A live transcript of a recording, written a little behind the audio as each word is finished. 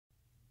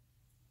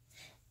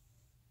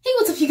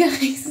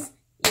guys.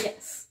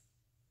 Yes.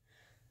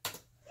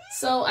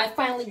 So I've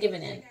finally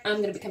given in.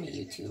 I'm going to become a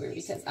YouTuber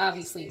because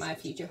obviously my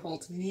future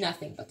holds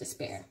nothing but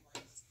despair.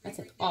 That's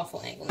an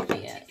awful angle to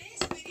be at.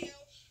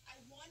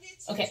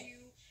 Okay.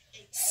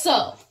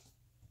 So,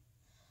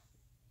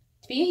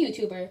 to be a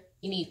YouTuber,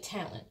 you need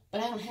talent.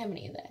 But I don't have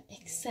any of that.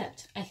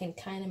 Except I can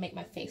kind of make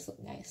my face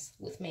look nice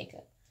with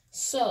makeup.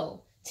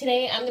 So,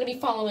 today I'm going to be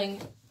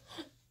following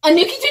a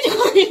Nikki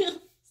tutorial.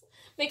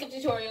 Makeup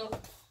tutorial.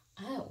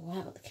 Oh,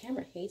 wow. The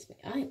camera hates me.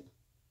 I'm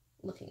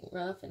looking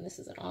rough and this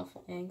is an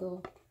awful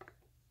angle.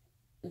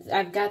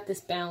 I've got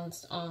this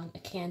balanced on a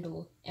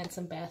candle and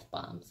some bath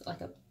bombs,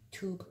 like a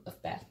tube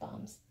of bath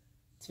bombs.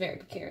 It's very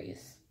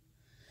precarious.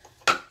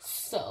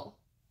 So,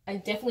 I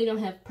definitely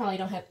probably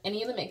don't have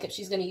any of the makeup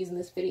she's going to use in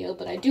this video,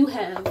 but I do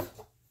have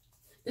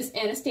this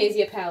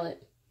Anastasia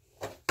palette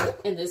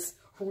and this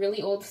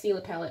really old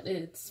Stila palette.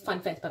 It's fun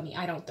fact about me,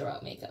 I don't throw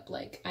out makeup.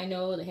 Like, I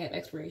know they have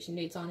expiration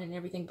dates on it and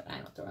everything, but I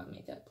don't throw out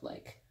makeup.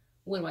 Like,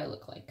 what do I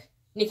look like?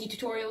 Nikki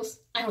tutorials?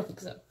 I don't think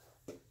so.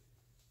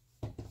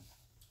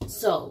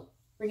 So,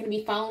 we're going to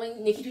be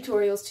following Nikki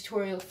Tutorial's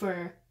tutorial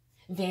for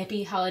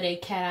vampy holiday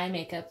cat eye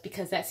makeup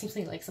because that seems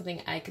like something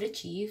I could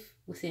achieve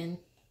within,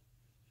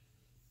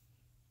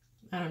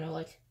 I don't know,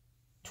 like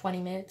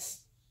 20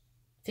 minutes,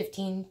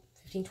 15,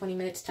 20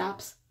 minutes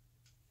tops.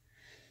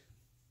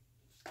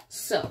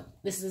 So,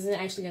 this isn't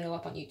actually going to go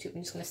up on YouTube.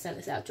 I'm just going to send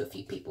this out to a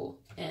few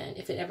people, and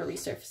if it ever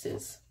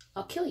resurfaces,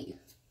 I'll kill you.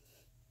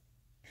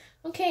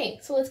 Okay,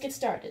 so let's get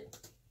started.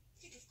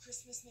 Think of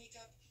Christmas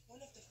makeup.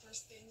 One of the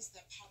first things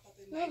that pop up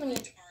in my mind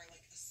are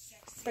like a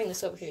sexy. Bring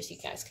this over here so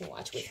you guys can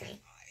watch with me.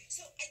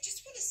 So I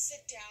just want to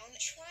sit down,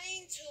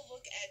 trying to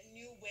look at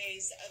new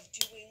ways of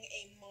doing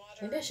a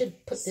modern. Maybe I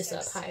should put this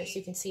up higher so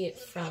you can see it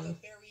from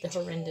the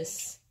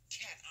horrendous.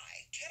 Cat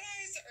eye. Cat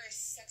eyes are as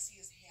sexy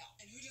as hell,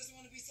 and who doesn't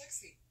want to be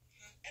sexy?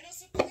 And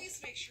also,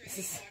 please make sure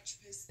you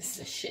watch this. This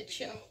is a shit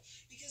show.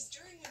 Because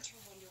during Winter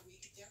Wonder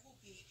Week, there will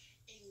be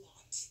a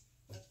lot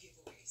of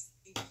giveaways,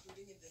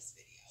 including in this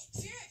video.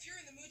 So yeah, if you're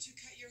in the mood to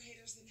cut your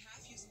haters in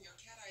half using your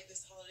cat eye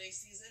this holiday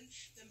season,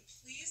 then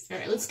please. All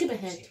right, let's skip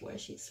ahead to where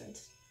she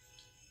starts.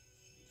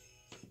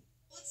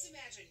 Let's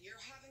imagine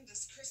you're having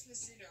this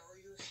Christmas dinner or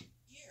you're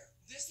here.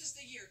 This is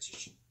the year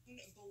to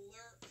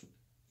blur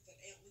that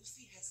Aunt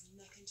Lucy has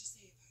nothing to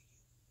say about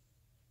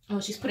you. Oh,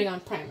 she's putting on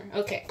primer.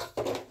 Okay.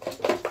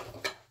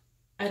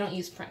 I don't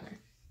use primer.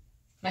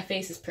 My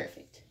face is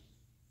perfect.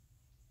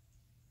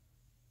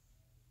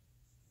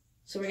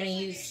 So we're going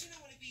to use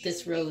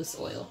this rose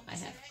oil I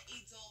have.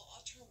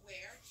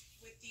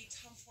 With the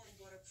Tom Ford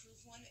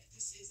waterproof one.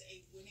 This is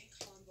a winning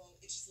combo.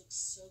 It just looks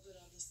so good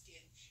on the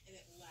skin and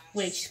it lasts.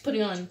 Wait, she's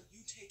putting on.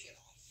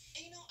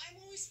 I'm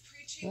always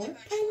preaching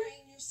about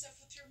trying new stuff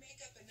with your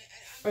makeup, and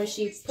or is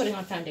she putting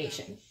on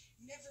foundation?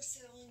 Never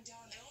settling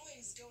down, and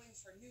always going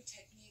for new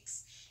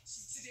techniques.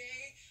 So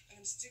today, I'm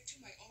going to stick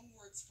to my own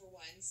words for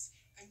once.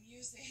 I'm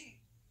using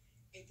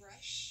a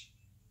brush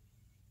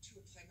to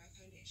apply my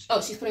foundation.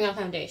 Oh, she's putting on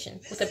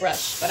foundation with a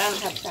brush, but I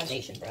don't have a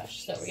foundation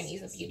brush, so we're going to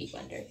use a beauty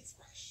blender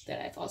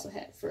that I've also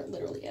had for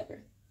literally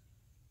ever.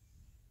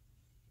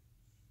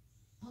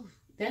 Oh,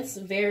 that's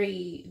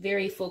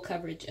very full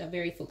coverage, a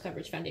very full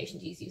coverage foundation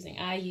she's using.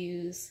 I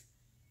use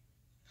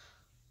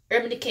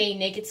Urban Decay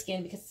Naked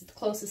Skin because it's the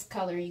closest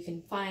color you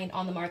can find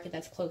on the market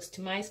that's close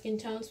to my skin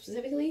tone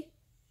specifically,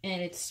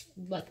 and it's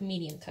like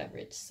medium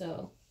coverage,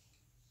 so,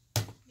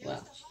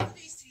 well,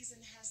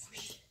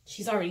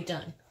 she's already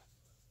done.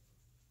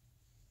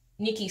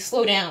 Nikki,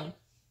 slow down.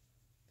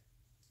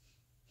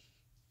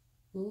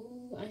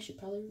 Ooh, I should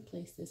probably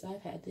replace this.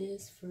 I've had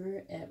this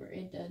forever.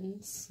 It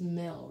doesn't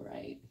smell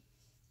right.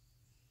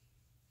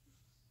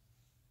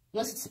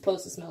 Unless it's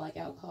supposed to smell like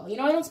alcohol. You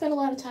know, I don't spend a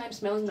lot of time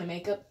smelling my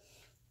makeup.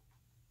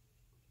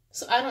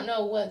 So I don't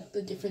know what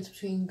the difference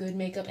between good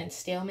makeup and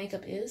stale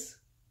makeup is.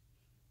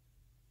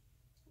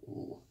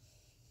 Ooh.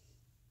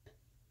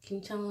 Can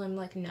you tell I'm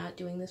like not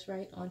doing this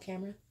right on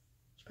camera?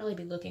 Should probably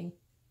be looking.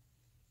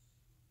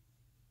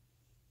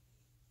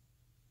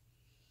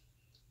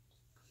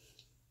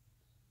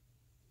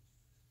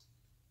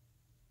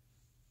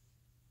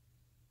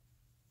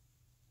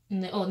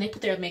 And they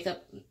put their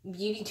makeup,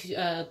 beauty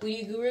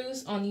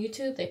gurus on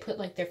YouTube, they put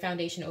like their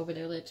foundation over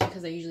their lips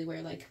because they usually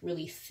wear like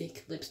really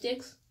thick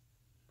lipsticks.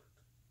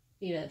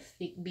 Need a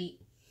thick beat.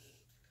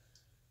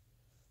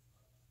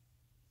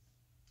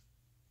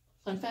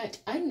 Fun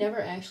fact, I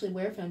never actually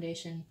wear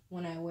foundation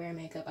when I wear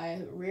makeup.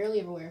 I rarely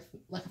ever wear,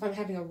 like if I'm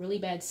having a really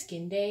bad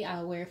skin day,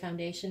 I'll wear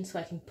foundation so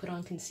I can put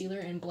on concealer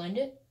and blend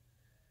it.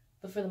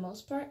 But for the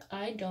most part,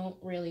 I don't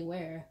really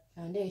wear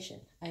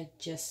foundation.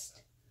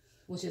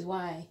 Which is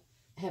why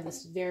I have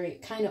this very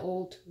kind of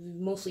old,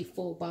 mostly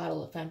full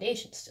bottle of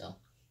foundation still.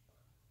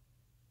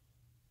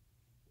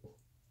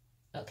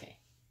 Okay.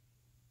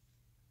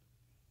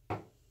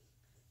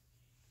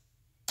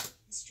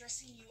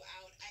 Stressing you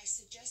out, I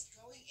suggest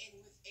going in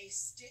with a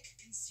stick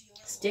concealer.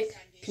 Stick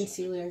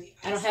concealer.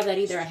 I don't have that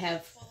either. I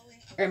have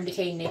Urban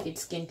Decay Naked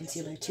Skin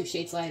Concealer, 2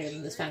 shades lighter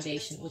than this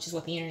foundation, which is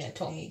what the internet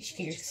told me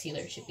your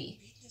concealer should be.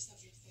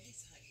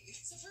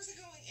 So first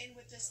I'm going in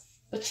with this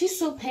But she's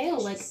so pale.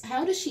 Like,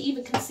 how does she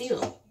even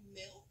conceal?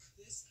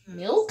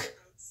 Milk?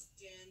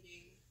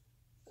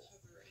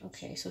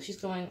 Okay, so she's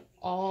going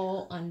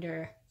all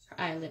under her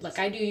eyelid. Like,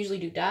 I do usually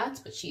do dots,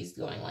 but she's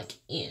going, like,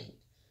 in.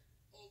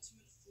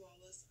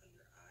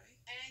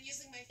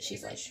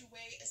 She's like,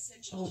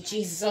 oh,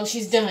 Jesus. Oh,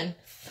 she's done.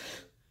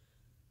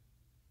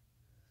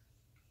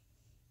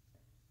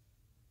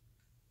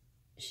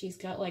 She's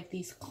got, like,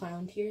 these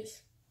clown tears.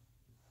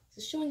 Is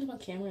this showing up on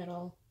camera at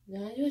all?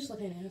 Did I just look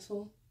like an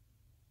asshole?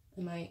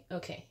 Am I?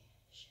 Okay.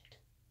 Shit.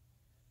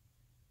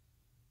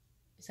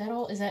 Is that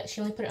all? Is that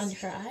she only put it under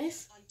her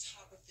eyes? On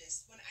top of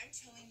this, when I'm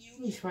telling you,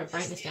 Let me try to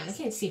brighten this down. I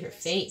can't see her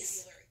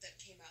face. That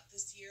came out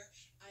this year,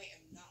 I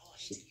am not lying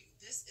to you.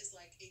 This is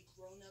like a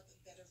grown-up,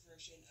 better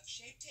version of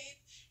Shape Tape.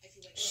 I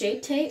feel like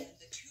Shape Tape?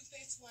 The Too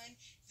Faced one.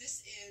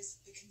 This is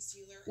the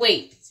concealer.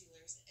 Wait.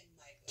 Concealers in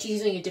my book. She's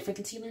using a different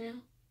concealer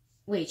now?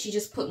 Wait, she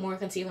just put more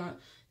concealer on.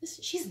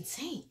 She's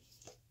insane.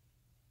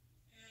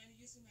 And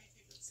using my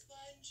favorite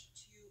sponge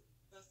to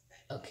buff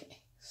that.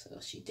 Okay,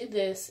 so she did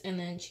this, and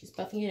then she's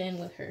buffing it in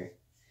with her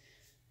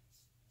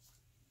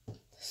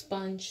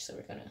sponge. So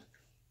we're gonna.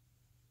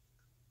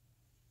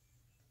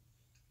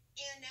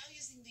 And now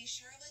using the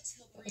Charlotte's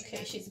Tilbury.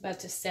 Okay, she's about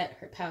to set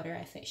her powder.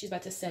 I think she's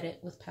about to set it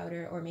with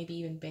powder, or maybe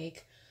even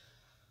bake.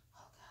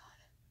 Oh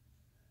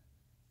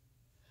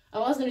God. I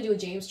was gonna do a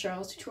James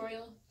Charles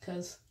tutorial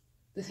because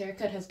this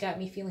haircut has got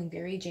me feeling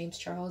very James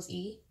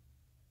Charles-y.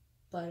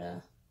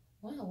 But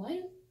wow,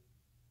 why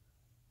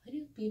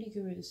do beauty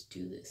gurus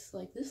do this?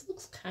 Like, this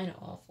looks kind of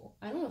awful.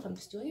 I don't know if I'm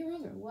just doing it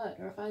wrong or what,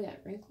 or if I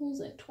got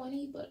wrinkles at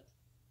 20, but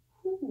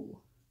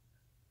whoo.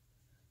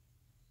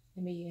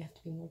 Maybe you have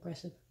to be more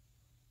aggressive.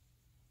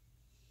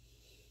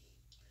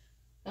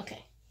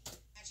 Okay.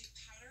 Magic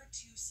powder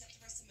to set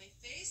the rest of my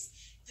face.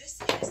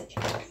 This is a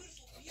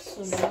beautiful,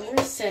 beautiful. So now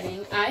we're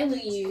setting. I will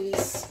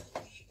use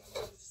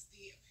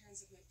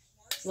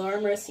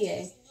Laura Mercier.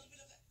 There's a little bit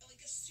of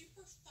like a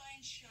super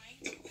fine shine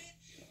to it.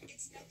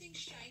 It's nothing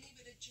shiny,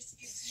 but it just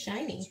gives you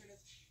Shiny. sort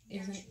of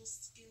natural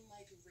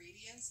skin-like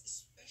radiance,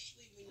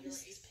 especially when you're a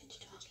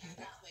full-coverage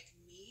addict like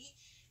me.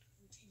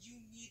 You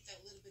need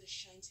that little bit of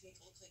shine to make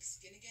it look like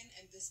skin again,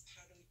 and this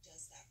powder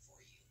does that for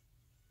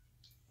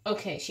you.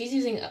 Okay, she's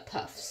using a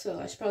puff, so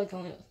I should probably go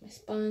in with my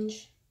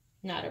sponge,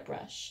 not a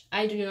brush.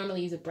 I do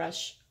normally use a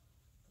brush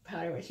for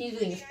powder, but she's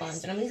using a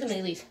sponge, and I'm just going to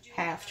at least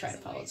half try to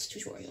follow this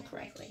tutorial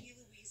correctly.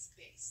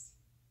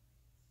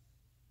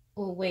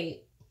 Oh,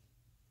 wait.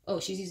 Oh,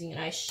 she's using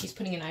she's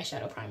putting an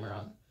eyeshadow primer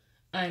on.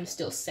 I'm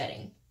still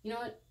setting. You know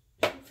what?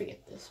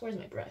 Forget this. Where's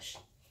my brush?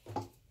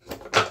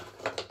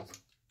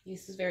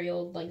 This is very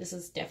old. Like, this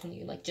is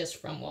definitely, like,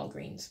 just from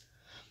Walgreens.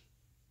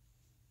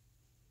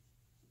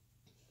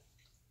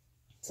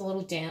 It's a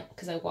little damp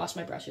because I washed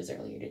my brushes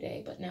earlier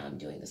today, but now I'm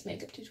doing this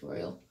makeup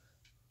tutorial.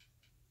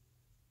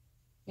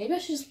 Maybe I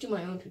should just do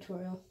my own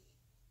tutorial.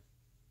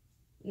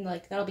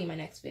 Like, that'll be my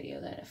next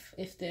video. That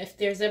if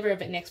there's ever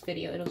a next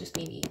video, it'll just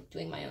be me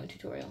doing my own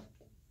tutorial.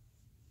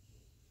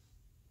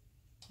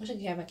 I wish I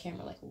could have my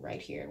camera like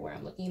right here where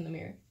I'm looking in the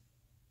mirror.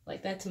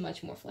 Like, that's a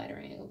much more flatter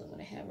angle than what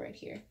I have right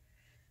here.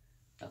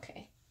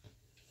 Okay.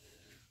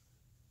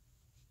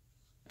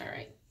 All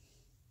right.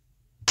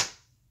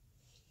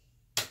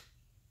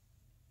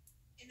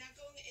 And now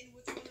going in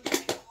with one of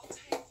my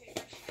all-time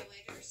favorite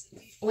highlighters.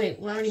 Wait,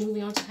 we're already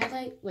moving on to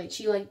highlight? Wait,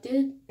 she like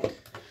did?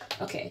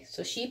 Okay,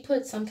 so she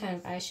put some kind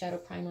of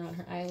eyeshadow primer on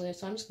her eyelid,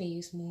 so I'm just going to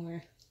use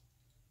more.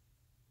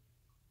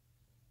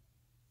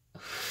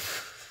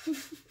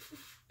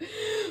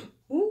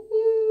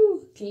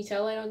 Ooh, can you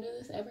tell I don't do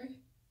this ever?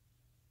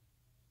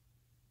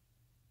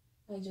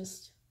 I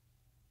just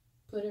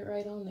put it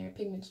right on there,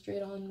 pigment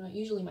straight on,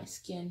 usually my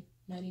skin,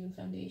 not even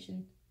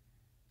foundation.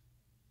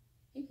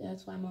 Maybe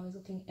that's why I'm always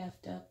looking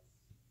effed up.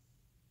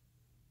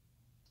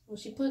 Well,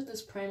 she put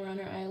this primer on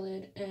her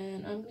eyelid,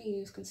 and I'm going to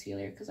use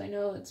concealer because I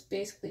know it's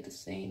basically the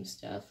same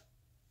stuff.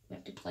 I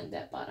have to blend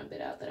that bottom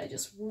bit out that I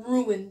just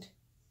ruined.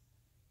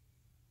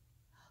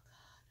 Oh,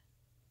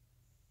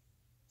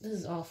 God. This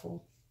is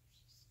awful.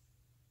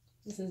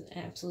 This is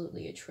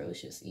absolutely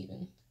atrocious,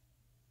 even.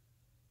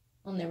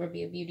 I'll never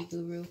be a beauty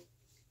guru. I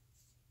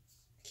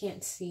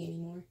can't see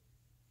anymore.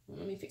 Well,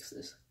 let me fix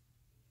this.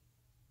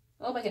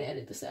 I hope I can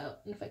edit this out.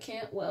 And if I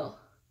can't, well,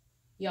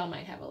 y'all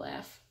might have a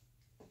laugh.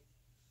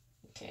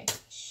 Okay.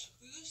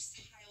 Boost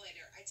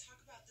highlighter. I talk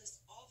about this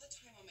all the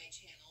time on my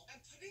channel.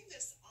 I'm putting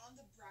this on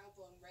the brow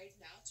bone right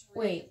now to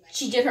wait,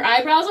 she did her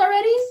eyebrows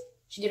already?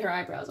 She did her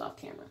eyebrows off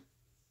camera.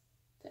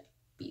 That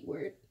B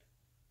word.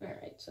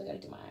 Alright, so I gotta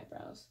do my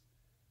eyebrows.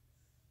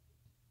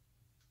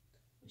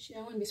 I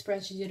wouldn't be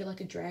surprised if she did it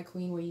like a drag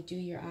queen where you do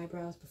your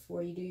eyebrows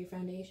before you do your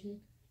foundation.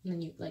 And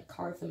then you like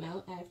carve them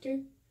out after.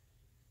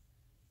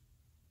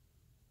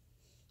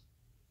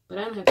 But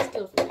I don't have the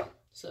skill for that,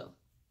 so.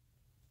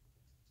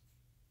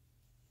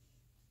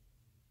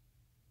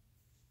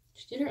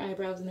 She did her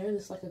eyebrows and they're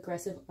this like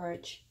aggressive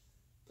arch.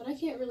 But I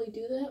can't really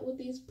do that with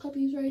these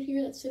puppies right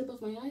here that sit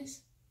above my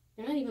eyes.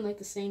 They're not even like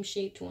the same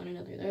shape to one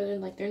another. They're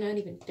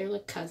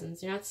like cousins.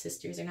 They're not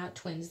sisters. They're not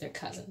twins. They're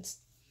cousins.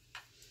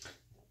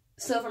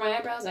 So for my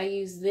eyebrows, I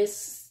use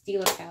this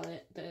Stila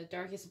palette, the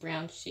darkest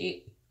brown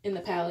shade in the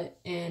palette,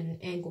 and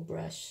angle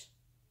brush.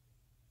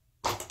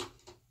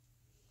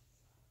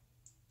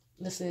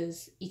 This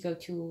is Eco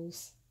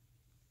Tools.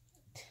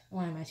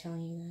 Why am I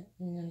telling you that?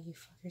 None of you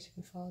fuckers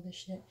can follow this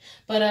shit.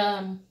 But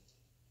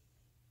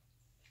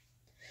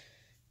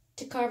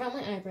to carve out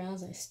my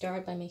eyebrows, I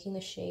start by making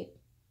the shape.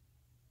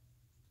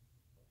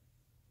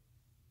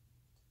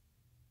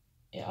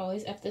 I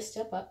always F this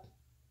step up.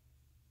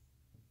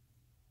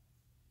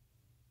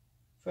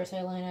 First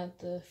I line out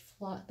the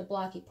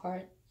blocky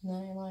part, and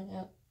then I line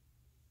out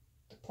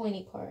the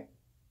pointy part.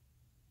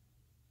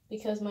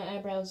 Because my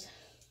eyebrows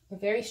are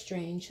very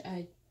strange,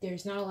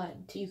 there's not a lot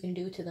you can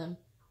do to them.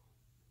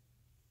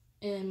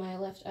 And my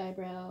left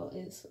eyebrow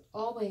is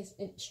always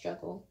in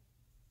struggle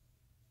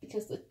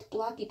because the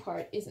blocky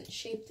part isn't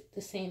shaped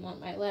the same on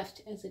my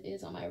left as it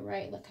is on my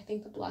right. Like, I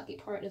think the blocky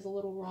part is a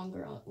little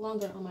longer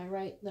on my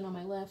right than on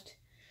my left.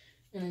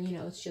 And then, you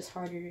know, it's just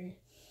harder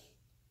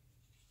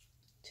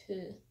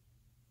to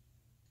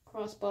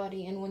cross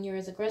body. And when you're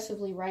as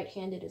aggressively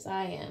right-handed as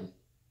I am,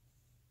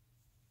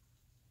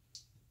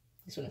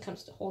 at least when it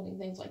comes to holding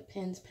things like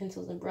pens,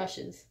 pencils, and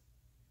brushes,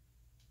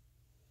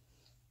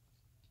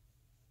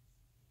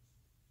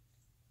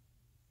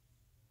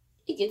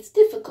 it gets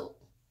difficult.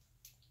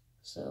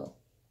 So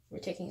we're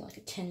taking like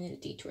a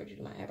 10-minute detour to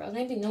do my eyebrows.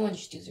 Maybe no one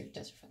just does her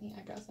fucking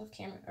eyebrows off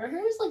camera. Are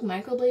hers like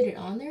microbladed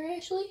on there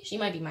actually? She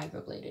might be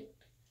microbladed.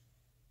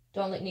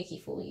 Don't let Nikki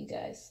fool you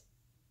guys.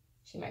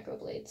 She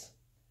microblades.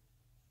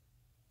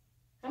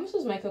 How much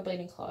does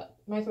microblading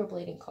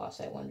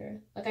cost, I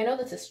wonder? Like, I know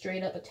that's a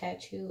straight up a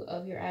tattoo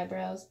of your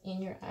eyebrows in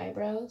your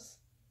eyebrows.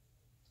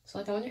 So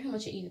like, I wonder how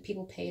much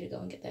people pay to go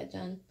and get that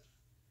done.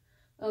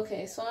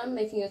 Okay, so I'm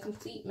making a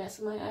complete mess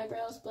of my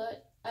eyebrows,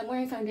 but I'm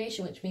wearing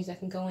foundation, which means I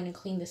can go in and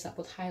clean this up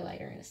with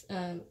highlighter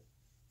and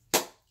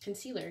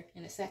concealer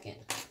in a second.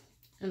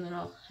 And then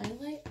I'll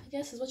highlight, I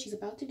guess, is what she's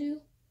about to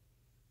do.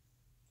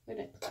 Where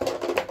did I put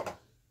that?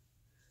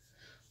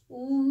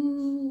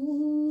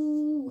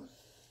 Ooh.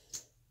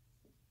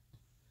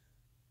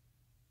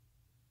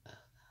 Okay.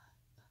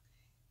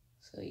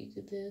 So you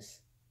do this,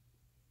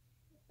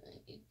 and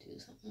you do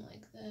something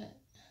like that.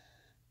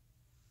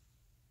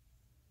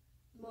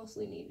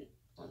 Mostly needed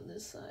on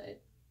this side,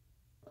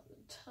 on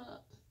the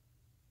top.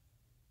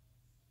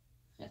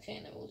 Okay,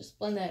 and then we'll just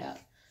blend that out.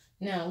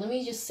 Now, let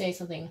me just say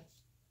something.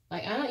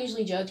 Like, I don't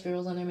usually judge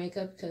girls on their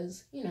makeup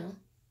because, you know,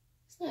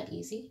 it's not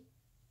easy.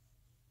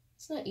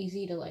 It's not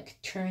easy to, like,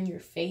 turn your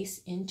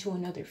face into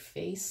another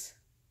face.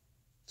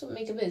 That's what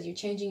makeup is. You're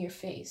changing your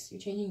face.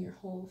 You're changing your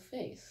whole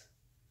face.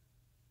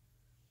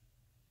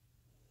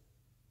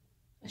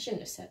 I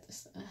shouldn't have set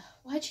this.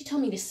 Why'd she tell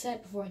me to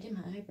set before I did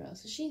my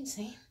eyebrows? Is she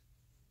insane?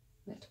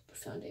 I have to put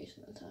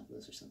foundation on top of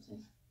this or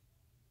something.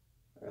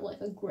 Or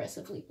like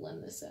aggressively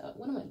blend this out.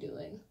 What am I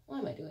doing? Why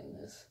am I doing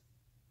this?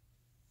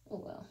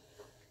 Oh well.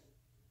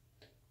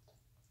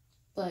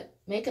 But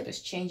makeup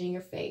is changing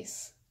your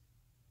face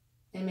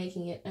and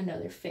making it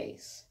another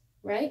face,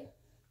 right?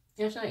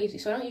 And it's not easy.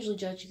 So I don't usually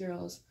judge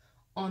girls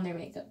on their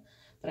makeup.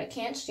 But I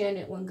can't stand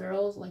it when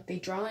girls, like, they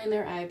draw in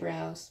their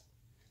eyebrows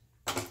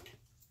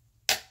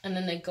and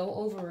then they go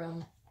over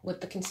them with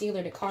the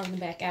concealer to carve them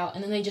back out,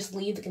 and then they just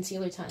leave the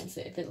concealer lines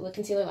there. The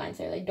concealer lines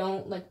there. They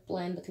don't like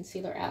blend the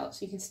concealer out,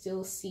 so you can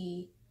still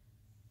see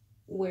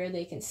where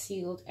they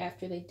concealed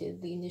after they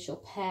did the initial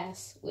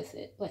pass with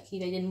it. Like, they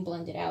didn't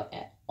blend it out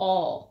at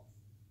all.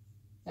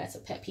 That's a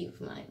pet peeve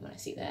of mine when I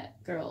see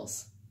that.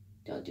 Girls,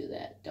 don't do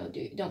that.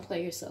 Don't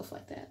play yourself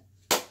like that.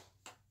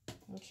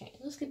 Okay,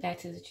 let's get back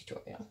to the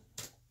tutorial.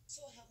 This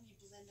will help me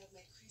blend out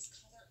my crease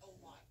color a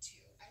lot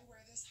too. I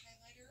wear this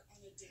highlighter on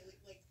a daily,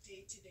 like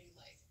day-to-day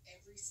life,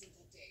 every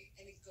single day,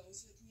 and it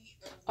goes with me.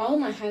 All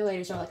my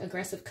highlighters are like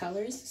aggressive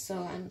colors, so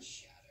I'm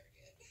shattered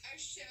it. I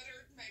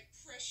shattered my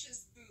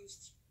precious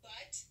boost,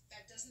 but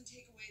that doesn't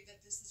take away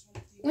that this is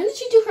one of the. When did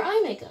she do her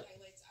eye makeup?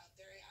 Highlights out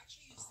there. I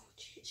actually used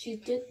it she in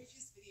my did.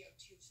 previous video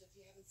too, so if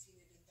you haven't seen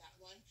it in that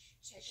one,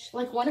 check it.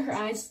 Like, one of her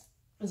eyes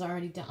was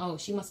already done. Oh,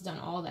 she must have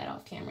done all that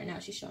off camera. Now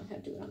she's showing how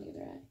to do it on the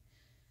other eye.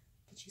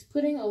 But she's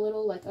putting a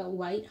little, like, a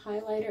white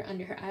highlighter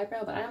under her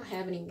eyebrow, but I don't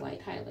have any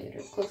white highlighter.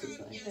 The closest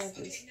I have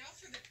is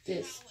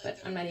this, but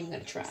I'm not even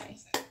going to try.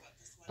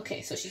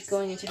 Okay, so she's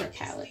going into her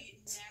palette.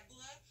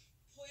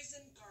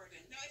 Poison Garden.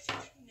 Now, I feel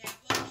like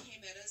Nabla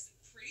came at us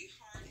pretty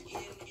hard in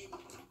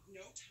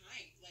no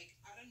time. Like,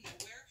 out of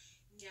nowhere,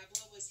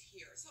 Nabla was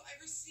here. So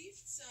I received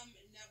some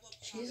Nabla.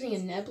 She's using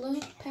a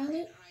Nabla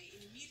palette,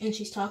 and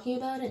she's talking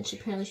about it, and she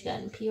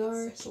got in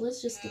PR. So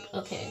let's just get,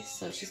 okay,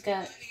 so she's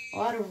got a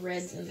lot of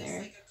reds in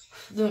there.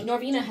 The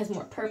Norvina has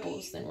more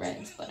purples than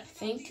reds, but I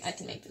think I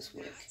can make this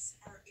work.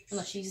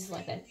 Unless she uses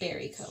like that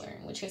berry color,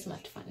 in which case I'm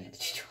going to have to find another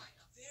tutorial.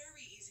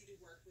 Very easy to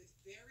work with,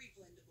 very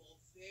blendable,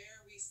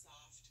 very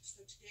soft.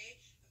 So today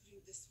I'm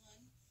putting this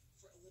one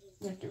for a little.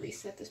 I have to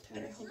reset this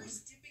powder. Hold on.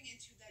 Dipping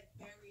into that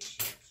berry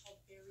shade called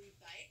Berry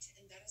Bite,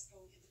 and that is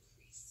going in the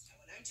crease. Now,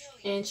 when I'm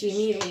telling you, and she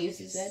immediately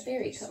uses that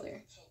berry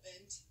color.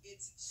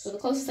 So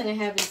the closest thing I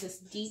have is this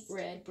deep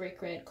red,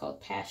 brick red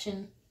called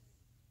Passion.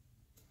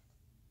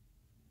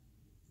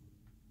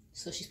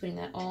 So she's putting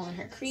that all in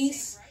her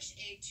crease.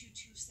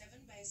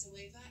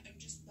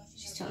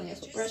 She's telling us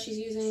what brush she's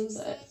using,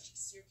 but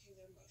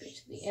go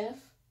to the F.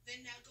 Then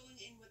now going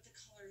in with the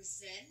color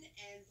Zen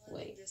and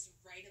blending this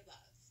right above.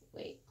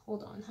 Wait,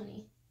 hold on,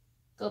 honey.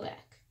 Go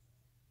back.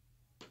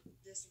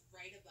 This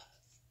right above.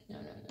 No.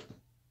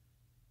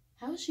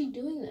 How is she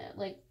doing that?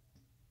 Like,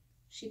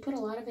 she put a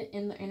lot of it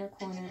in the inner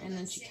corner, and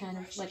then she kind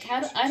of, like,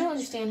 I don't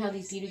understand how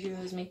these beauty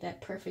gurus make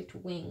that perfect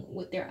wing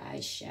with their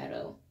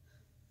eyeshadow.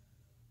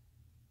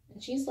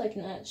 And she's like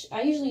not,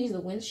 I usually use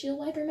the windshield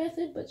wiper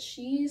method, but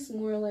she's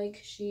more like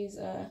she's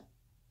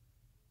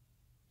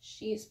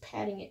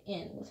patting it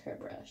in with her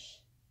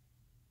brush.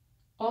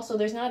 Also,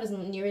 there's not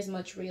near as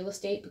much real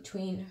estate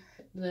between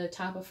the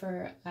top of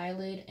her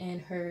eyelid and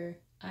her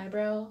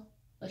eyebrow.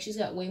 Like, she's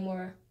got way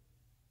more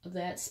of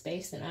that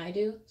space than I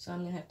do, so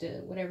I'm gonna have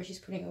to, whatever she's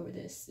putting over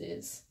this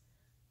is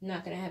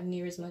not gonna have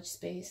near as much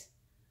space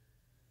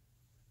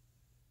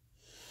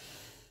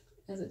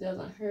as it does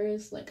on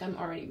hers. Like, I'm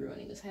already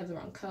ruining this. I have the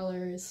wrong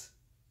colors.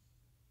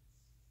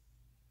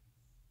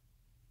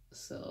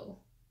 So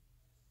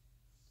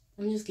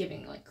I'm just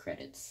giving, like,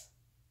 credits.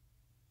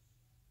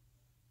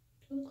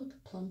 Do I look like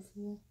a plum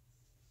fool?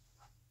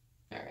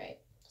 Alright,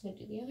 I'm gonna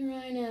do the other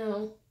eye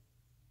now.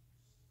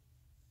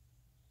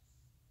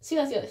 See,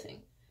 that's the other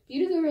thing.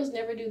 Beauty gurus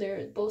never do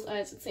their both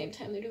eyes at the same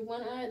time. They do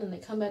one eye, then they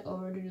come back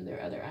over to do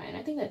their other eye. And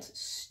I think that's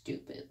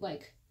stupid.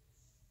 Like,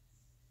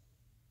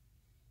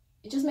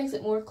 it just makes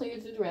it more clear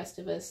to the rest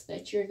of us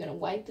that you're going to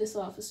wipe this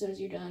off as soon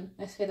as you're done.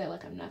 I say that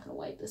like I'm not going to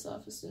wipe this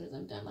off as soon as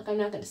I'm done. Like, I'm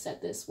not going to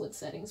set this with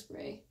setting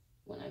spray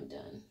when I'm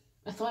done.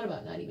 I thought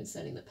about not even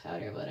setting the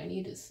powder, but I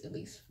need to at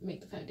least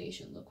make the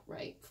foundation look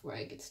right before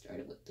I get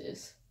started with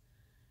this.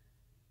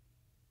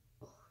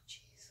 Oh,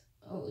 jeez.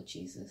 Oh,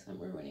 Jesus. I'm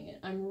ruining it.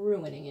 I'm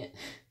ruining it.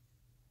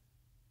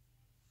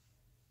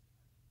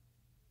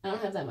 I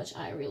don't have that much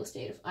eyelid real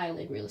estate,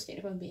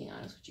 if I'm being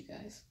honest with you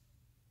guys.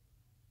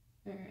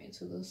 Alright,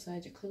 so those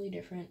sides are clearly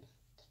different.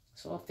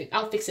 So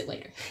I'll fix it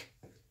later.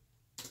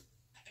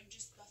 I'm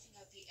just buffing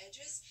out the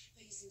edges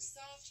by using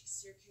soft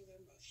circular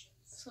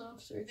motions.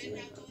 Soft circular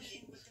motions. Then now going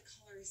in with the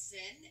color Zen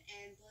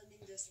and blending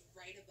this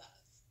right above.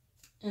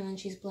 And then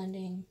she's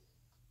blending.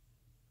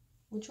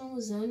 Which one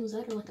was Zen? Was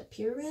that like a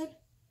pure red?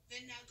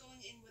 Then now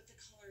going in with the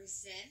color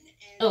Zen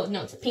and oh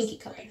no, it's a pinky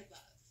color. Right above.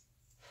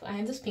 I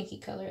have this pinky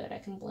color that I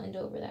can blend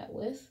over that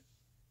with.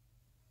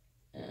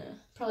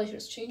 Probably should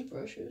have changed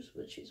brushes,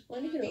 but she's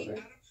blending it over. On the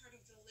outer part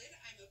of the lid,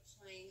 I'm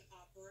applying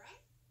opera.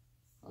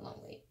 Hold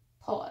on, wait.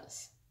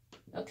 Pause.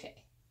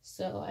 Okay,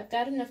 so I've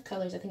got enough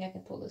colors. I think I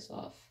can pull this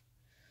off.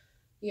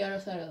 You gotta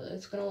thought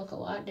it's gonna look a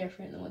lot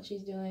different than what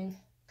she's doing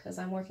because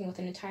I'm working with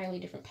an entirely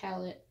different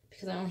palette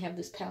because I only have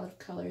this palette of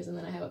colors and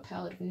then I have a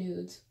palette of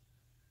nudes.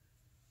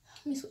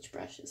 Let me switch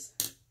brushes.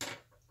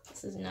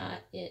 This is not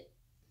it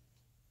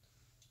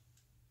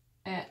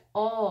at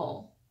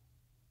all.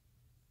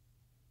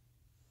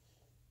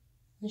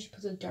 And she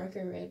puts a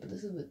darker red, but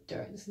this is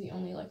the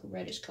only like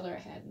reddish color I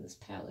had in this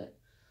palette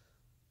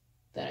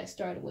that I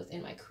started with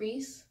in my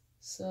crease.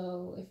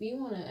 So if you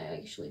want to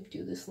actually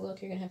do this look,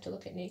 you're gonna have to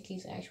look at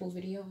Nikki's actual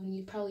video, and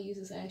you probably use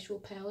this actual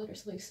palette or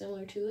something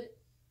similar to it.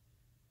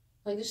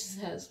 Like, this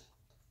just has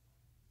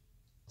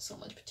so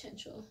much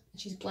potential.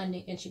 And she's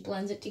blending, and she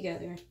blends it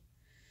together.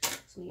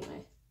 So get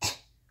my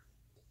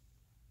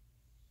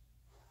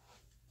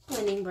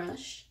blending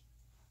brush.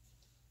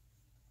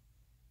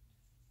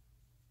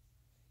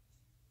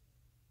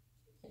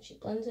 She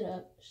blends it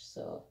up.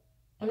 So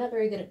I'm not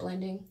very good at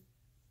blending,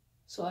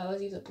 so I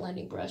always use a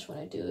blending brush when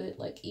I do it.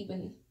 Like,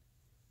 even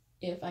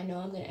if I know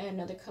I'm going to add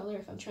another color,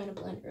 if I'm trying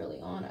to blend early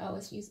on, I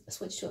always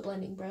switch to a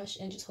blending brush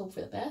and just hope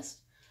for the best,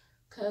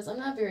 because I'm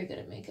not very good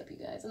at makeup, you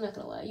guys. I'm not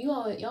gonna lie.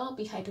 Y'all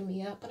be hyping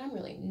me up, but I'm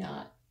really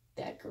not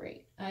that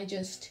great. I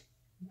just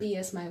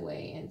BS my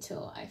way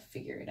until I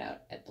figure it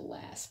out at the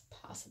last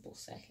possible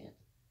second.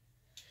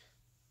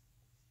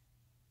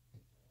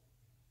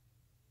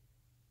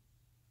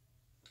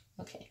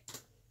 Okay,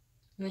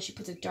 and then she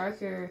puts a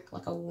darker,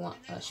 like a one.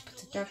 She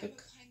puts a darker.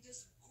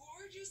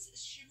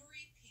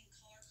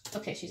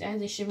 Okay, she's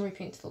adding the shimmery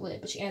pink to the lid,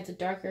 but she adds a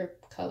darker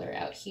color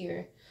out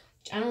here,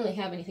 which I don't really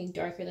have anything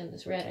darker than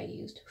this red I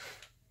used,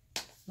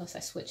 unless I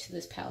switch to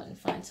this palette and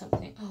find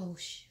something. Oh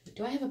shoot!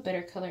 Do I have a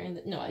better color in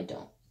the? No, I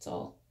don't. It's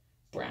all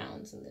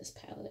browns in this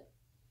palette.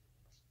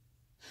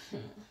 Is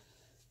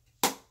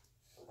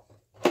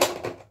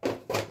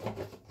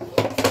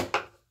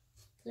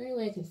there any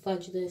way I can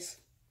fudge this?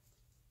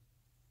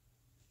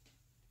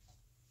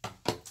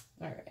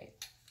 Alright.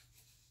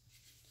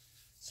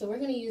 So we're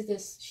going to use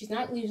this. She's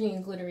not using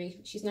a glittery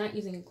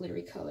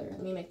color.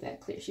 Let me make that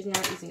clear. She's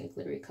not using a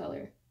glittery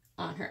color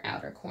on her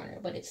outer corner,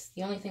 but it's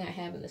the only thing I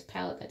have in this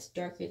palette that's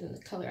darker than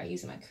the color I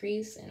use in my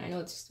crease. And I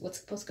know it's what's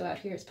supposed to go out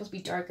here. It's supposed to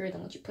be darker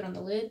than what you put on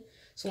the lid.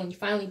 So when you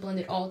finally blend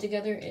it all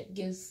together, it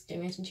gives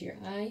dimension to your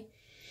eye.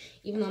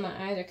 Even though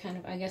my eyes are kind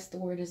of, I guess the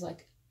word is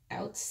like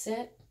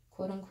outset,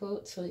 quote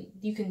unquote. So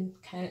you can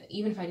kind of,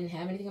 even if I didn't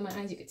have anything on my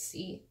eyes, you could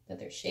see that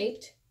they're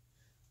shaped.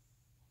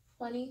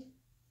 Funny.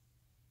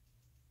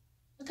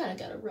 I kind of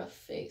got a rough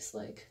face,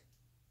 like,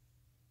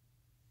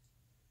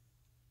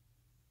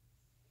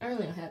 I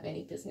really don't have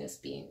any business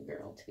being a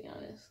girl, to be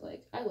honest.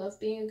 Like, I love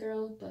being a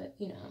girl, but,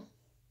 you know,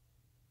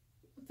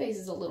 my face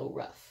is a little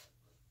rough.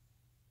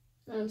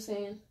 You know what I'm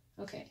saying?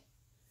 Okay.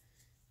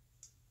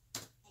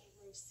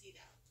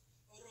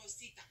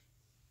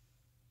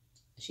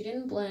 She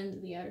didn't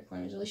blend the outer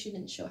corners, or at least she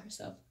didn't show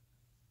herself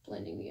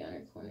blending the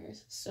outer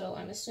corners. So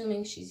I'm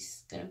assuming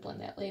she's gonna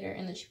blend that later,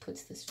 and then she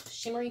puts this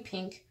shimmery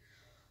pink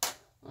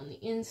on the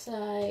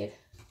inside.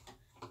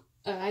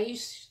 I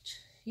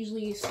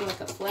usually use like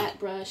a flat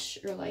brush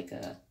or like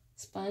a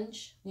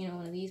sponge, you know,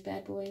 one of these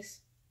bad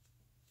boys,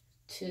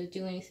 to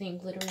do anything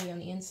glittery on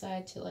the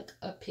inside to like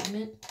up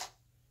pigment.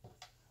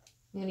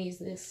 I'm gonna use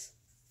this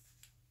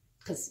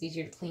because it's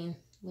easier to clean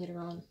later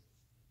on.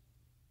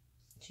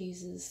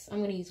 Jesus.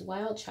 I'm gonna use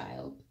Wild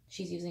Child.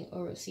 She's using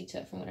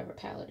Orosita from whatever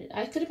palette it is.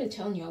 I could have been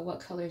telling y'all what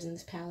colors in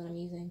this palette I'm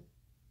using.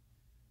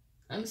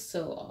 I'm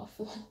so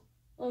awful.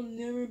 I'll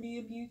never be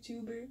a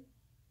YouTuber.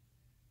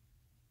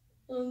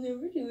 I'll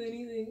never do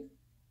anything.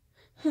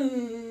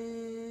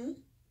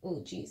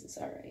 Oh, Jesus.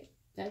 Alright.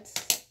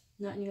 That's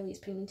not nearly as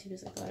pigmented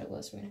as I thought it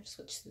was. We're gonna have to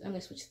switch. I'm gonna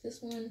switch this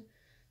one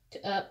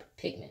to up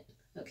pigment.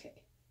 Okay.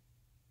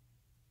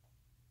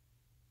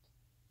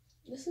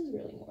 This is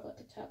really more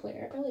like a top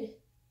layer. I probably...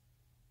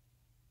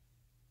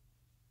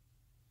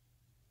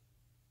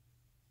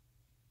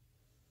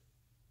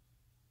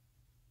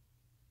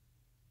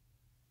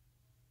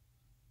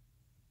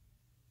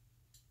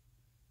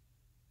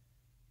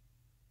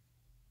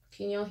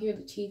 Can y'all hear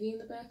the TV in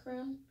the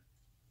background?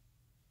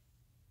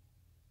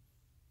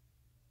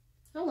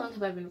 How long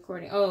have I been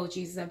recording? Oh,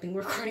 Jesus, I've been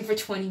recording for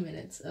 20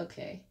 minutes.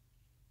 Okay.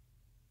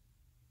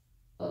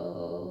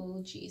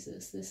 Oh,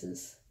 Jesus, this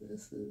is...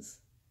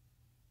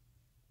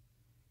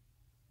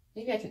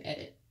 Maybe I can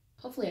edit.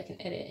 Hopefully I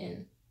can edit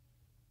in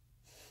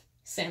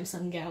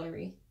Samsung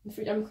Gallery.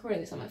 I'm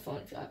recording this on my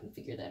phone if y'all haven't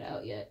figured that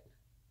out yet.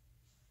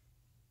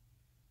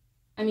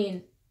 I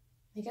mean,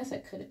 I guess I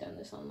could have done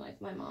this on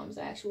like my mom's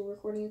actual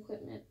recording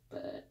equipment,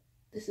 but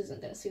this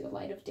isn't gonna see the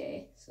light of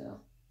day,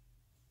 so.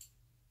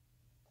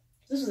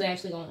 If this was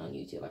actually going on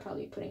YouTube, I'd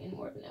probably be putting in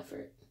more of an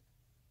effort.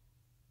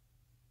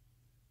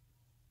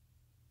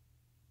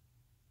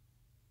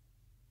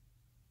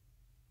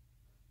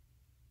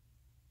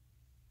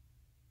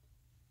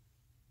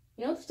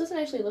 You know, this doesn't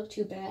actually look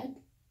too bad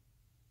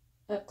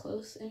up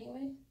close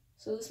anyway.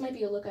 So this might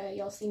be a look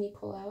y'all see me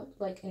pull out,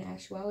 like in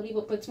actuality,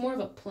 but it's more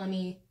of a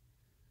plummy,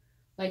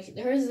 like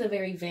hers is a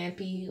very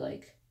vampy,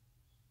 like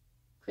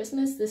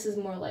Christmas. This is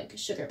more like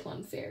Sugar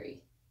Plum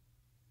Fairy.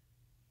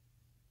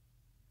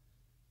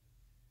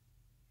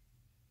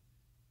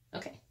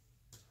 Okay.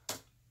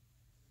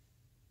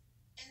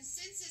 And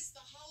since it's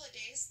the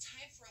holidays,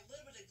 time for a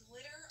little bit of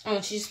glitter.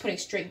 Oh, she's just putting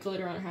straight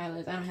glitter on her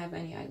eyelids. I don't have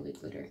any eyelid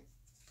glitter.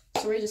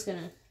 So we're just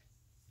gonna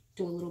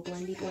do a little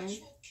blendy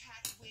blend.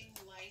 Cat wing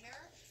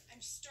liner.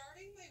 I'm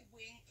starting my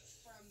wing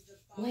from the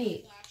bottom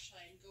lash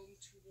line going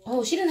towards.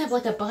 Oh, she didn't have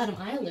like a bottom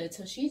eyelid,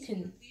 so she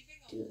can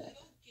do that.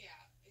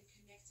 Gap and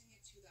connecting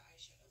it to the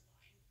eyeshadow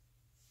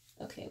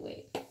line. Okay,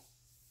 wait.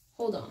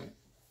 Hold on.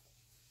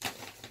 Drag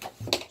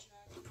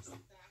this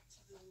back to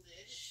the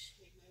lid to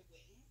create my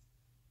wing.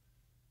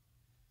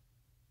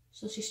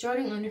 So she's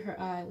starting under her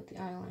eye with the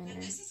eyeliner,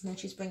 and then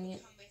she's bringing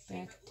it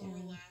back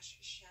down. Lash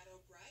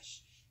shadow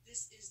brush.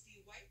 This is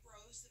the White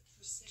Rose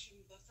Precision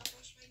Buffer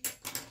Brush by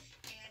Nicole,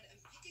 and I'm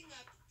picking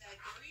up that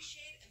berry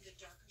shade and the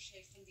darker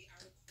shade from the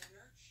outer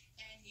corner,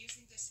 and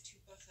using this to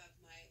buff up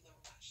my lower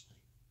lash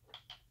line.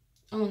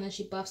 Oh, and then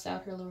she buffs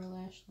out her lower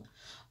lash line.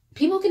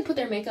 People can put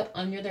their makeup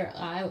under their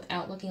eye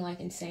without looking like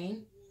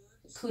insane.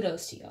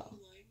 Kudos to y'all.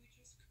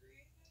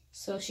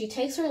 So she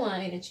takes her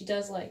line and she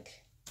does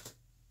like...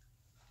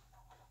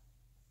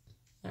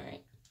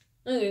 Alright.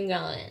 Look at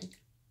going.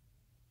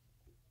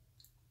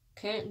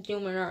 Can't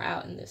zoom in or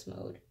out in this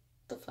mode.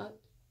 What the fuck?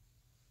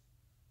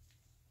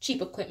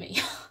 Cheap equipment,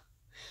 y'all.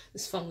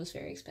 This phone was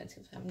very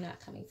expensive. I'm not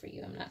coming for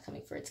you. I'm not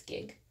coming for its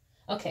gig.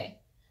 Okay.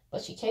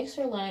 But she takes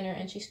her liner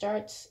and she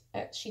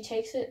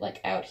takes it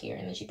like out here,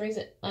 and then she brings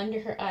it under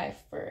her eye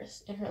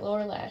first in her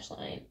lower lash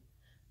line.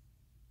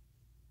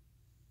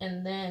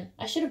 And then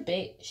I should have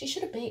baked. She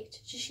should have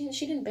baked. She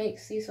didn't bake.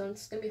 See, so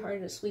it's gonna be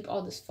harder to sweep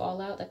all this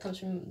fallout that comes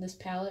from this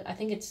palette. I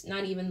think it's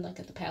not even like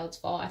at the palette's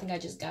fault. I think I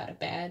just got a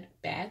bad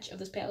batch of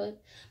this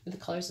palette. But the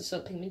colors are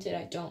so pigmented,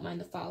 I don't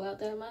mind the fallout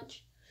that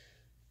much.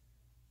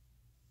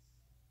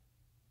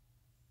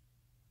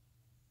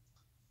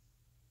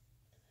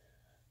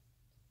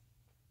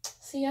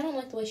 See, I don't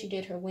like the way she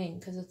did her wing,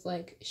 because it's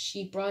like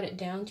she brought it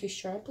down too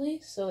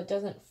sharply, so it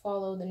doesn't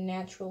follow the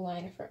natural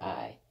line of her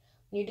eye.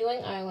 When you're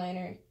doing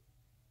eyeliner,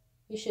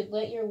 you should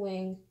let your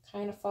wing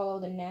kind of follow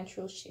the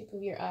natural shape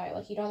of your eye.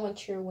 Like, you don't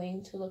want your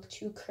wing to look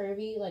too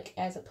curvy, like,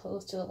 as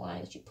opposed to the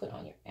line that you put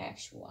on your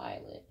actual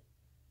eyelid.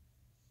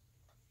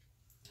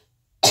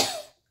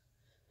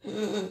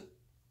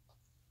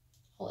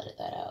 I'll edit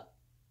that out.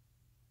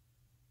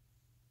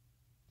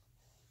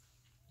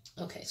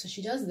 Okay, so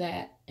she does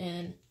that,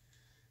 and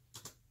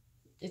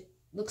it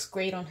looks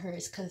great on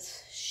hers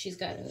because she's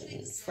got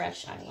a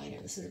fresh eyeliner.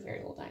 This is a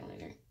very old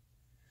eyeliner.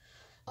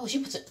 Oh,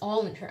 she puts it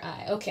all in her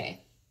eye.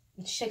 Okay.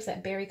 And she takes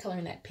that berry color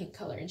and that pink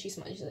color and she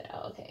smudges it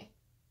out. Okay,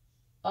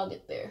 I'll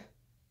get there.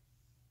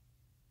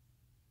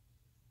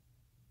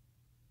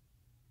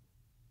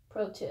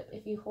 Pro tip,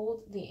 if you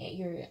hold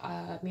your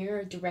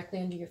mirror directly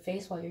under your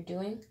face while you're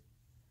doing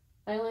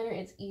eyeliner,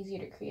 it's easier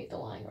to create the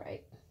line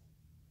right.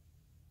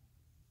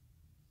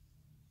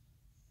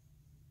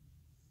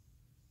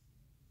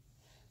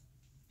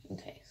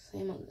 Okay,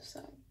 same on this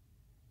side.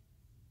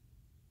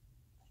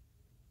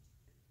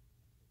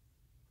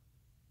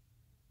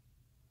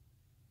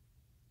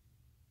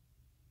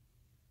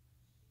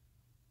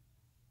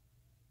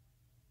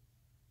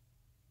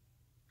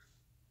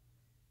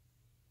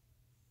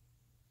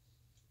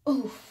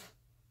 Oof.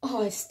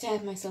 Oh, I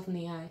stabbed myself in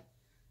the eye.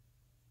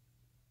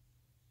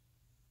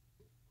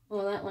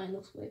 Well, that line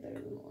looks way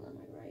better than the one on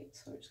my right,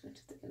 so we're just going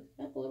to thicken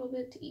it up a little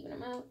bit to even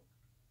them out.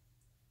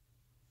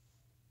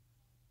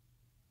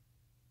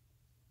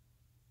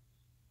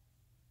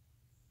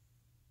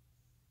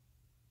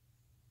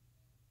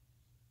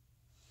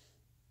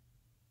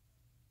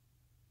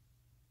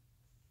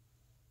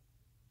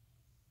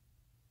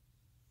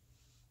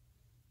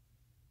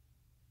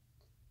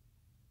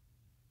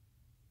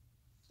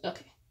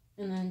 Okay,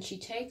 and then she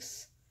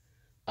takes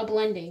a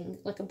blending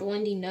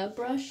nub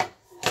brush.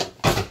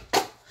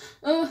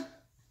 Oh,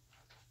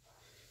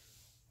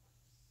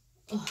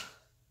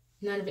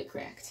 none of it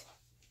cracked.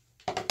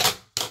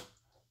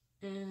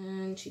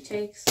 And she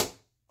takes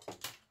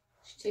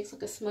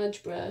like a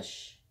smudge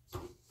brush,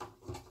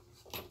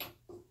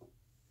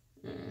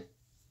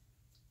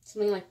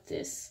 something like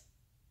this,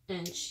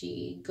 and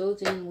she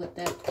goes in with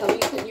that color you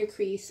put in your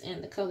crease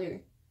and the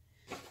color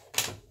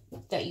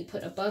that you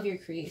put above your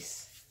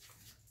crease.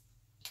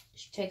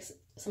 She takes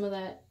some of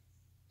that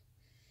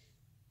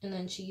and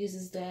then she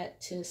uses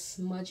that to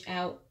smudge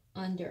out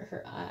under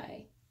her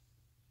eye,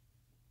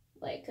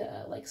 like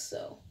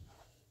so.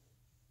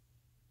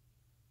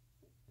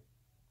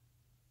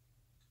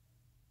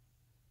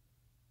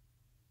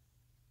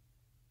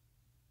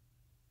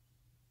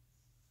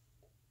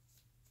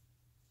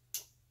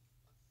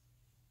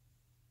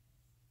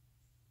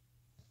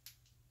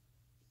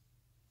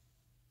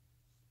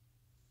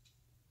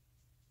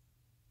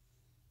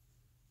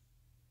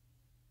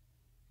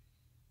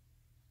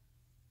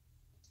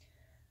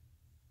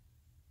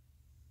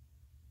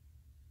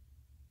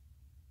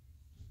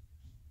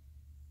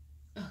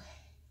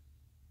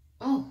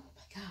 Oh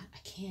my god,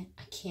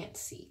 I can't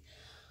see.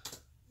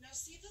 Now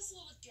see this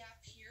little gap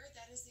here?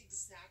 That is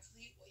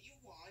exactly what you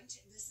want.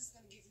 This is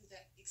going to give you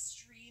that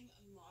extreme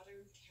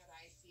modern cat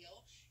eye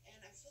feel. And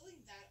I'm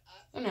filling that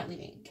up. I'm not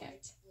leaving a gap.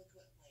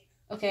 Liquid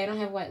liner. Okay, I don't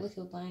have white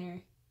liquid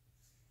liner.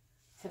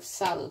 I have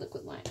solid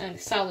liquid liner.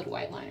 Solid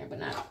white liner, but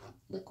not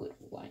liquid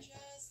white.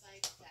 Just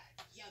like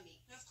that.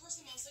 Yummy. Now of course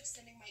I'm also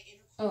extending my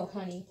inner corner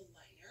honey.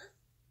 Liner.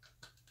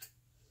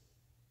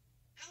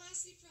 And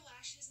lastly for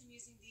lashes, I'm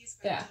using these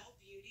by Yall.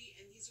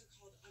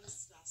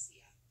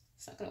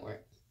 It's not gonna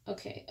work.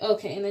 Okay,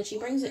 and then she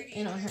brings it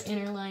in on her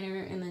inner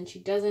liner, and then she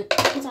doesn't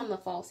puts on the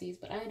falsies,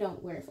 but I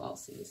don't wear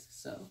falsies,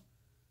 so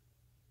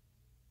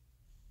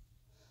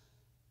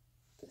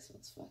this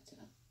one's fucked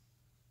up.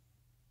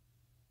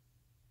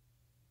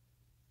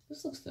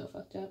 This looks so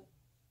fucked up.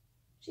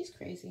 She's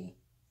crazy.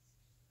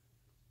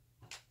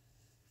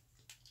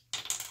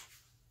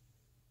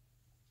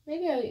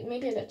 Maybe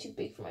I got too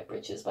big for my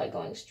britches by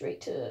going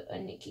straight to a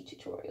Nikki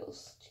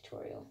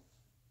tutorial.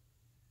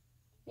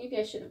 Maybe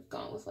I should have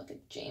gone with like a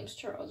James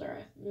Charles or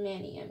a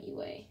Manny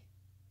MUA.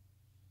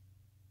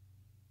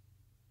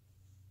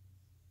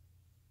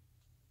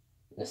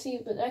 Let's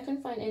see, but I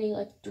couldn't find any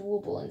like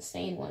doable,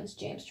 insane ones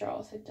James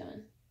Charles had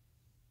done.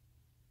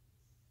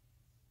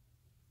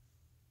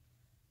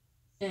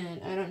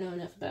 And I don't know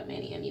enough about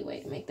Manny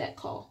MUA to make that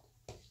call.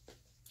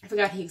 I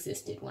forgot he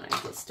existed when I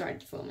just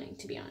started filming,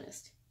 to be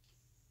honest.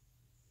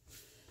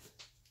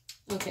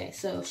 Okay,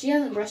 so she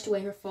hasn't brushed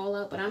away her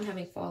fallout, but I'm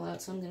having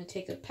fallout, so I'm going to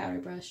take a powder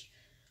brush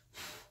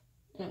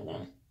and I'm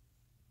going to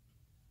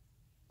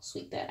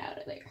sweep that out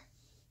of there.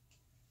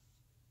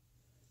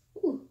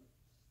 Ooh.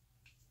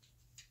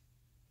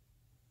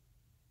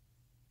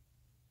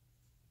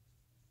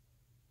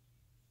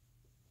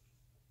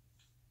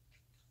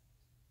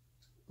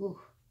 Ooh.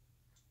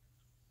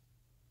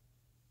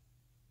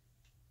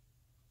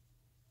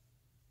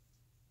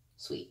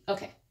 Sweet.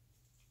 Okay.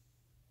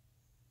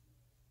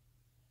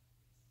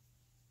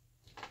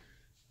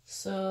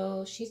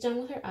 So she's done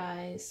with her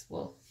eyes.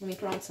 Well, let me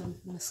put on some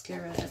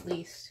mascara at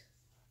least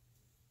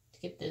to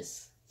get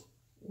this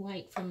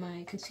white from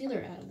my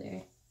concealer out of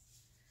there.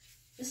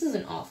 This is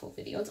an awful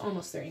video. It's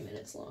almost 30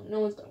 minutes long. No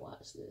one's gonna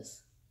watch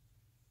this.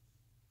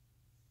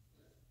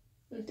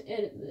 I have to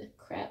edit the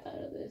crap out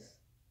of this.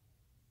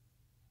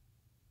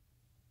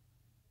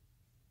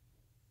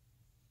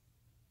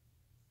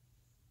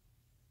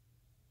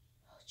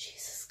 Oh,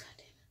 Jesus,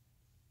 goddamn it.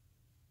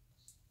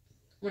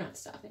 We're not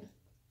stopping.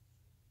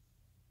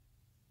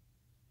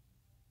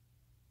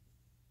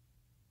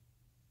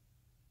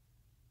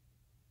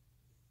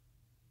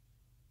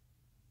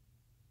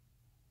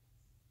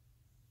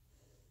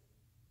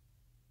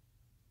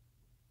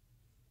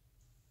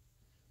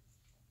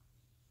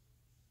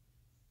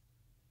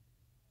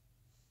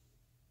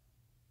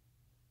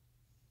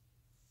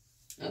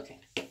 Okay.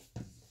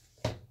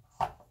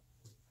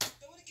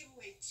 Don't want to give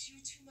away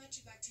too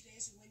much about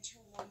today's Winter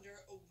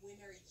Wonder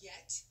winner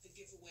yet, the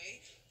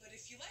giveaway. But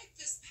if you like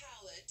this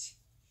palette,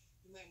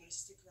 you might want to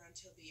stick around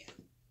till the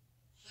end.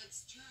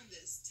 Let's turn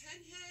this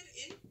 10 head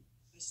in.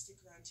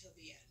 Stick around till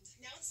the end.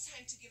 Now it's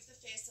time to give the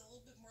face a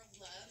little bit more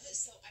love.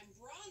 So I'm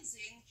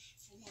bronzing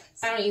for once.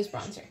 I don't use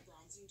bronzer.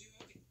 Bronzing duo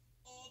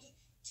old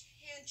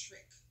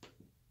tantric.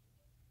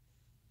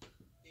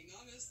 Being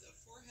honest, a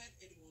forehead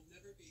it will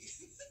never be.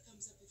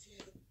 Thumbs up if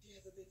you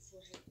have a big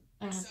forehead.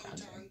 So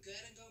darn good.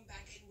 I'm going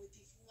back in with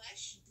the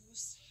Flesh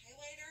Boost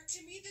highlighter.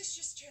 To me, this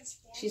just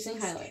transforms. She's in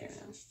highlighter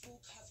now.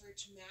 Full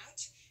coverage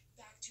matte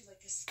back to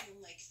like a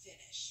skin-like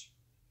finish.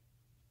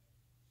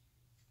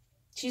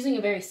 She's using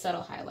a very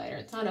subtle highlighter.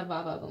 It's not a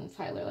Vava Boom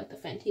highlighter like the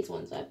Fenty's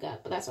ones I've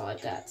got, but that's all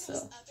I've got, so.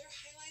 Other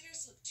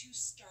highlighters look too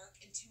stark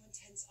and too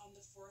intense on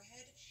the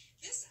forehead.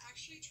 This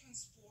actually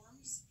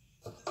transforms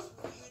the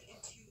forehead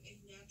into a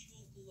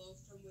natural glow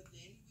from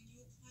within when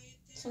you apply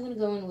it there. So I'm going to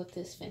go in with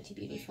this Fenty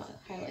Beauty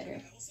highlighter.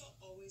 I also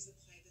always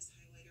apply this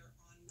highlighter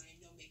on my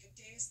no makeup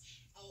days.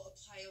 I'll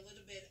apply a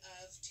little bit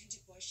of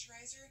tinted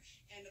moisturizer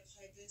and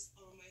apply this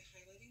on my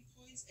highlighting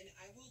points, and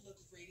I will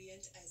look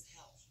radiant as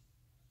hell.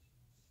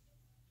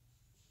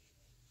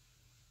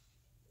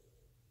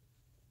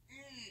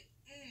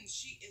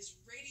 She is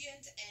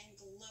radiant and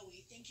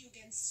glowy. Thank you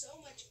again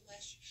so much,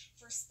 Flesh,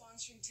 for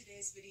sponsoring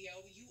today's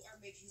video. You are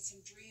making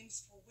some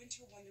dreams for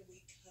Winter Wonder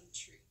Week come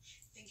true.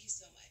 Thank you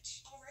so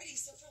much. Alrighty,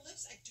 so for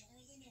lips, I don't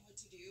really know what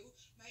to do.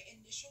 My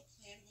initial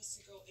plan was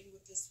to go in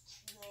with this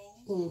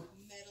chrome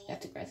metal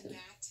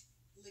matte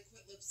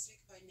liquid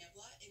lipstick by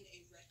Nebula in a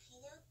red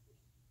color.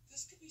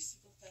 This could be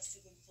super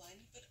festive and fun,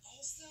 but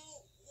also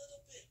a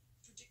little bit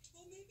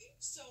predictable maybe.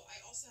 So I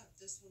also have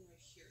this one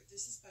right here.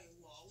 This is by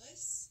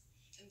Lawless.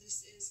 And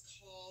this is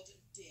called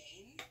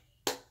Dane.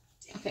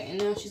 Okay, and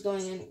now she's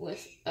going in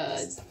with a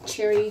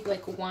cherry,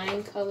 like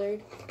wine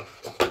colored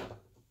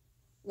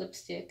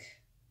lipstick.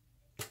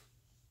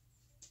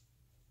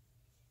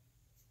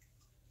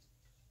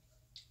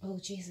 Oh,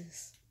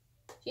 Jesus.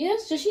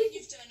 Yes, does she?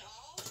 You've done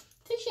all?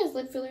 I think she has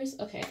lip fillers.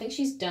 Okay, I think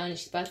she's done.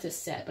 She's about to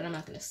set, but I'm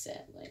not going to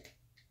set. Like,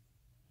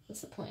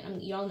 what's the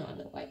point? Y'all know I'm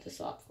going to wipe this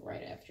off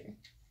right after.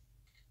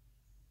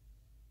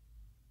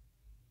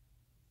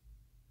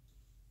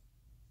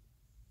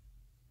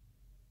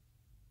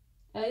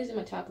 I like using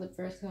my top lip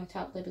first because my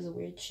top lip is a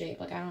weird shape.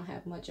 Like, I don't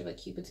have much of a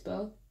Cupid's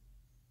bow.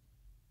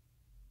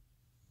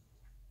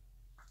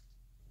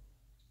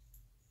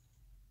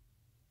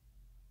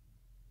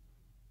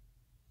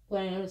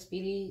 But I notice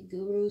beauty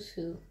gurus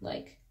who,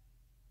 like,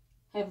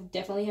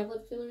 definitely have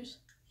lip fillers,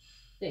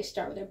 they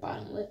start with their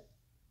bottom lip.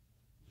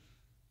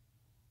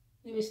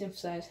 Let me just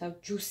emphasize how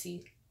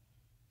juicy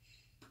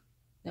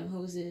them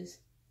hoes is.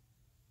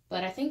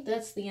 But I think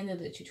that's the end of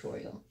the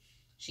tutorial.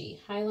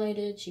 She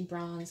highlighted, she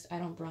bronzed. I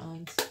don't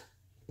bronze.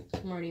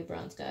 I'm already a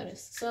bronze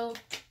goddess. So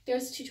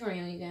there's a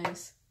tutorial, you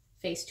guys.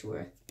 Face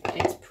tour.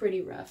 It's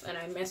pretty rough, and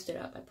I messed it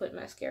up. I put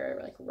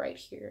mascara like right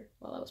here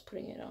while I was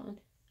putting it on.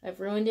 I've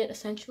ruined it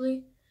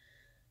essentially,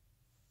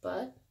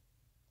 but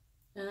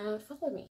follow me.